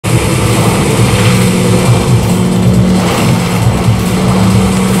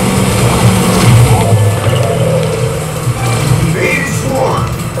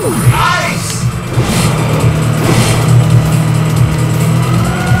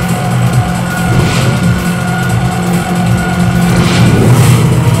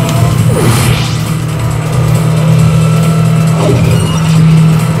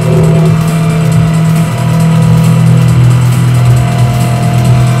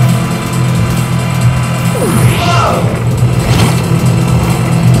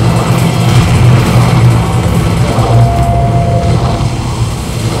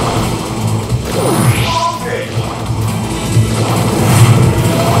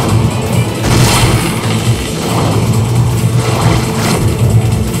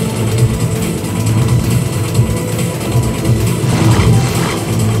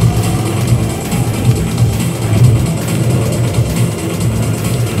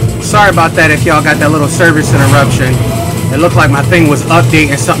sorry about that if y'all got that little service interruption. It looked like my thing was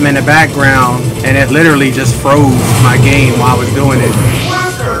updating something in the background, and it literally just froze my game while I was doing it.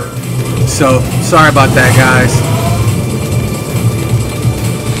 So, sorry about that, guys.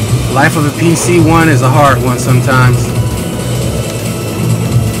 Life of a PC one is a hard one sometimes.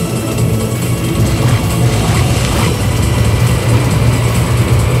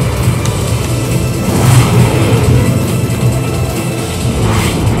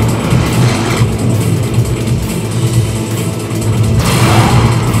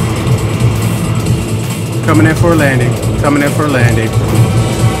 Coming in for a landing. Coming in for a landing.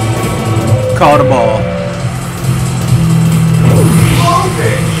 Call the ball.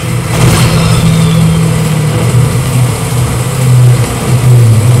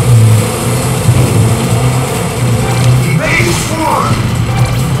 Base one.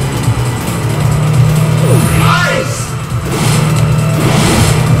 Nice.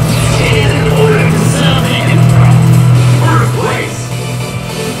 First place.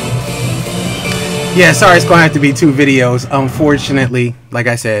 Yeah, sorry, it's gonna have to be 2 videos, unfortunately, like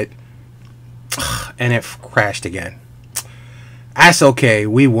I said. And it crashed again. That's okay,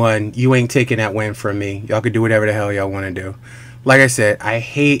 we won. You ain't taking that win from me. Y'all can do whatever the hell y'all want to do. Like I said, I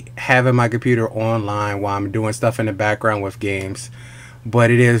hate having my computer online while I'm doing stuff in the background with games.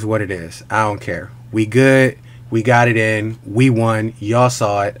 But it is what it is. I don't care. We good. We got it in. We won. Y'all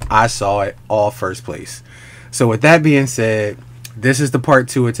saw it. I saw it. All first place. So with that being said, this is the part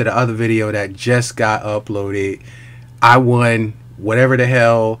 2 to the other video that just got uploaded. I won whatever the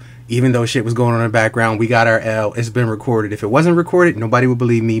hell, even though shit was going on in the background. We got our L. It's been recorded. If it wasn't recorded, nobody would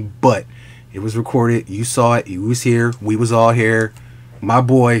believe me, but it was recorded. You saw it. You was here. We was all here. My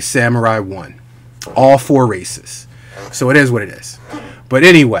boy Samurai won all 4 races. So it is what it is. But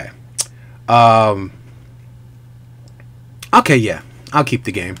anyway, okay, yeah, I'll keep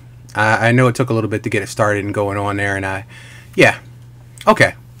the game. I know it took a little bit to get it started and going on there, and yeah.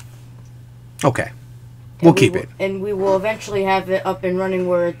 Okay. Okay. We'll keep it. And we will eventually have it up and running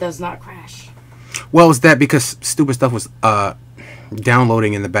where it does not crash. Well, it's that because stupid stuff was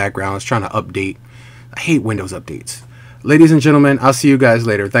downloading in the background. I was trying to update. I hate Windows updates. Ladies and gentlemen, I'll see you guys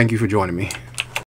later. Thank you for joining me.